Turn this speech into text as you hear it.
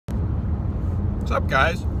What's up,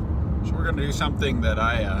 guys? So we're gonna do something that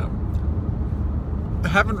I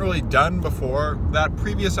haven't really done before. That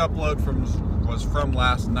previous upload was from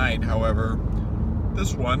last night. However,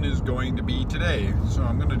 this one is going to be today. So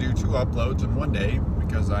I'm gonna do 2 uploads in one day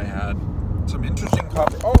because I had some interesting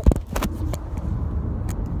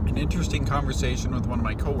an interesting conversation with one of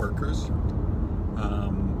my coworkers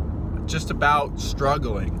just about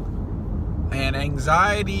struggling. And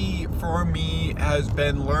anxiety for me has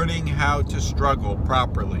been learning how to struggle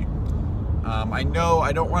properly. I know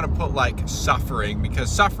I don't want to put like suffering,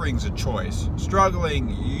 because suffering's a choice. Struggling,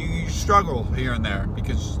 you struggle here and there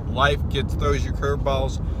because life throws you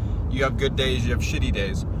curveballs. You have good days, you have shitty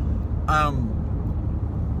days.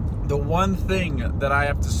 The one thing that I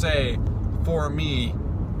have to say for me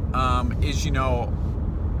is,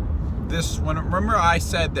 remember I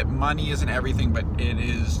said that money isn't everything, but it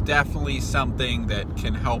is definitely something that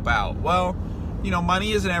can help out. Well,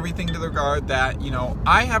 money isn't everything to the regard that,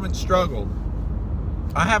 I haven't struggled.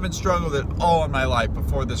 I haven't struggled at all in my life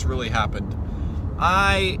before this really happened.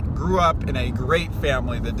 I grew up in a great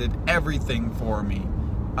family that did everything for me.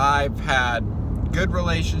 I've had good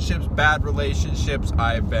relationships, bad relationships.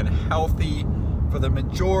 I've been healthy for the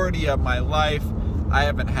majority of my life. I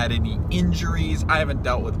haven't had any injuries. I haven't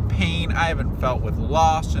dealt with pain. I haven't felt with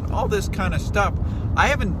loss and all this kind of stuff. I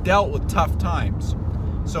haven't dealt with tough times.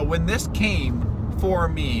 So when this came for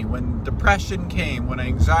me, when depression came, when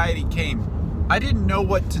anxiety came, I didn't know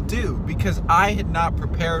what to do because I had not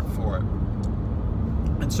prepared for it.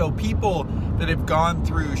 And so people that have gone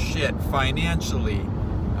through shit financially,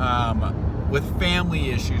 with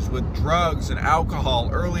family issues, with drugs and alcohol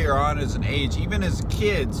earlier on as an age, even as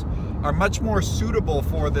kids, are much more suitable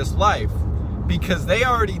for this life because they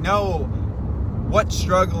already know what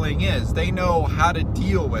struggling is. They know how to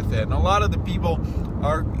deal with it. And a lot of the people that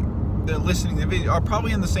are listening to the video are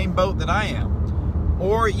probably in the same boat that I am.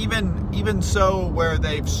 Or even so where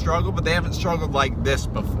they've struggled, but they haven't struggled like this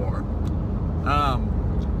before.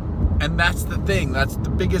 And that's the thing. That's the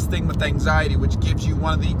biggest thing with anxiety, which gives you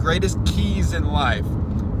one of the greatest keys in life,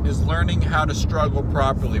 is learning how to struggle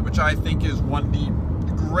properly, which I think is one of the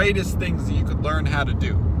greatest things that you could learn how to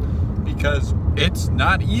do, because it's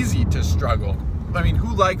not easy to struggle. I mean,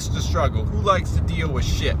 who likes to struggle? Who likes to deal with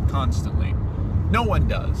shit constantly? No one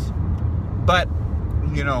does. But,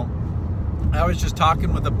 I was just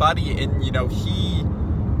talking with a buddy, and, he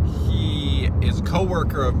is a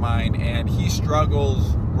coworker of mine, and he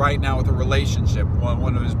struggles right now with a relationship.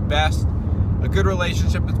 One of his best, a good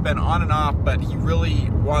relationship that's been on and off, but he really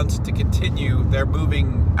wants to continue. They're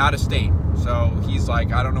moving out of state. So he's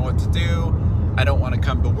like, I don't know what to do. I don't want to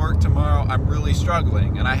come to work tomorrow. I'm really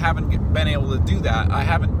struggling. And I haven't been able to do that. I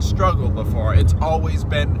haven't struggled before. It's always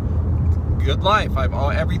been good life.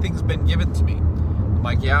 Everything's been given to me. I'm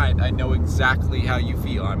like, yeah, I know exactly how you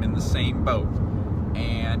feel. I'm in the same boat.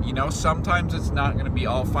 And, sometimes it's not going to be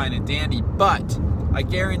all fine and dandy, but I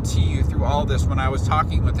guarantee you through all this, when I was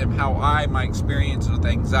talking with him, my experience with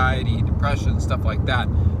anxiety, depression, stuff like that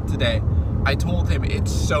today, I told him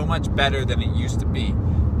it's so much better than it used to be.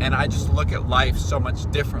 And I just look at life so much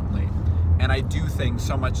differently. And I do things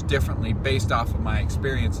so much differently based off of my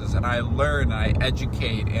experiences. And I learn, and I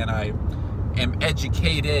educate, and I am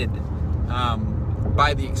educated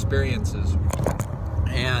by the experiences.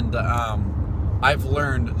 And I've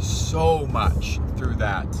learned so much through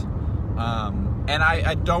that. And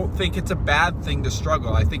I don't think it's a bad thing to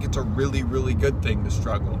struggle. I think it's a really, really good thing to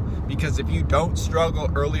struggle. Because if you don't struggle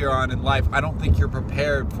earlier on in life, I don't think you're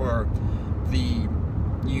prepared for the,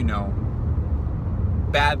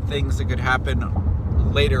 bad things that could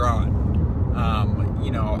happen later on.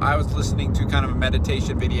 I was listening to kind of a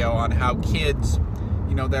meditation video on how kids,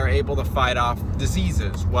 they're able to fight off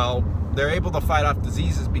diseases. Well, they're able to fight off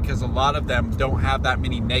diseases because a lot of them don't have that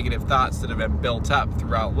many negative thoughts that have been built up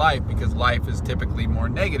throughout life, because life is typically more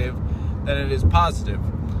negative than it is positive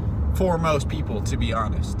for most people, to be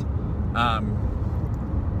honest.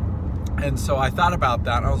 And so I thought about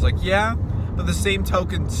that, and I was like, yeah, but the same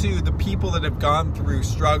token too, the people that have gone through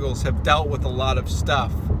struggles have dealt with a lot of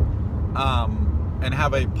stuff, and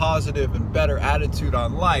have a positive and better attitude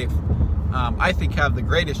on life, I think have the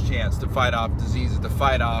greatest chance to fight off diseases, to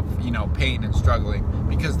fight off, pain and struggling,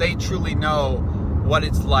 because they truly know what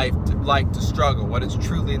it's like to struggle, what it's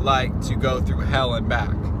truly like to go through hell and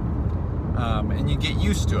back. And you get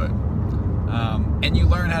used to it. And you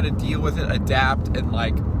learn how to deal with it, adapt,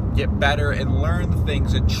 and get better and learn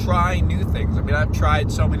things and try new things. I mean, I've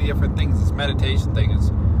tried so many different things. This meditation thing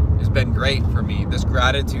has been great for me. This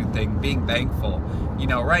gratitude thing, being thankful.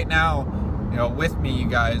 Right now, with me, you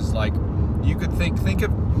guys, you could think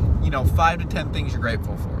of, 5 to 10 things you're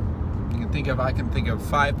grateful for. You can I can think of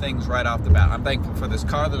 5 things right off the bat. I'm thankful for this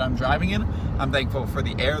car that I'm driving in. I'm thankful for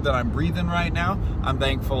the air that I'm breathing right now. I'm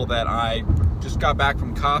thankful that I just got back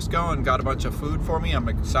from Costco and got a bunch of food for me. I'm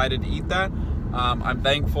excited to eat that. I'm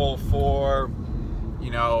thankful for,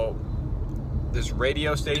 you know, this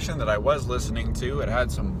radio station that I was listening to. It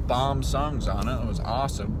had some bomb songs on it. It was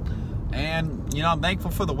awesome. And, you know, I'm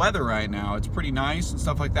thankful for the weather right now. It's pretty nice and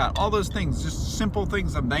stuff like that. All those things, just simple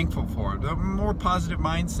things I'm thankful for. The more positive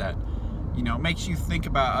mindset, you know, makes you think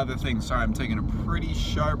about other things. Sorry, I'm taking a pretty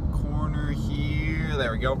sharp corner here.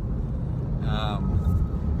 There we go.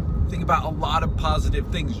 Think about a lot of positive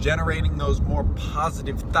things. Generating those more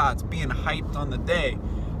positive thoughts, being hyped on the day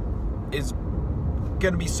is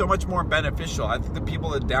going to be so much more beneficial. I think the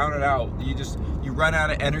people that down and out, you run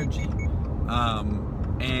out of energy.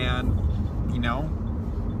 And, you know,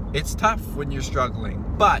 it's tough when you're struggling.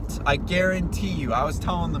 But I guarantee you, I was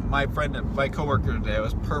telling my coworker today, it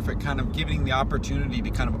was perfect, kind of giving the opportunity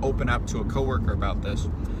to kind of open up to a coworker about this.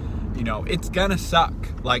 You know, it's gonna suck.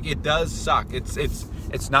 Like, it does suck.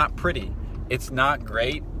 It's not pretty. It's not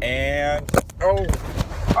great. And,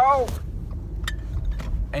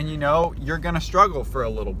 and you know, you're gonna struggle for a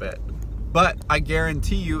little bit. But I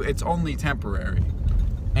guarantee you, it's only temporary.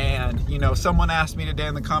 And, you know, someone asked me today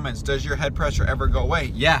in the comments, does your head pressure ever go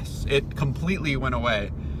away? Yes, it completely went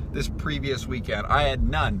away this previous weekend. I had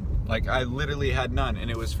none. Like, I literally had none, and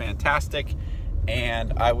it was fantastic.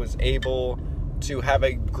 And I was able to have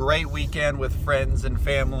a great weekend with friends and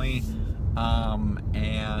family.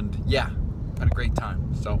 And yeah, had a great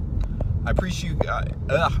time. So I appreciate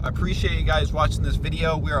you guys watching this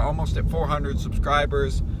video. We are almost at 400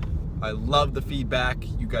 subscribers. I love the feedback.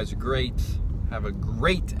 You guys are great. Have a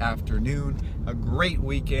great afternoon, a great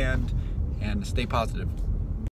weekend, and stay positive.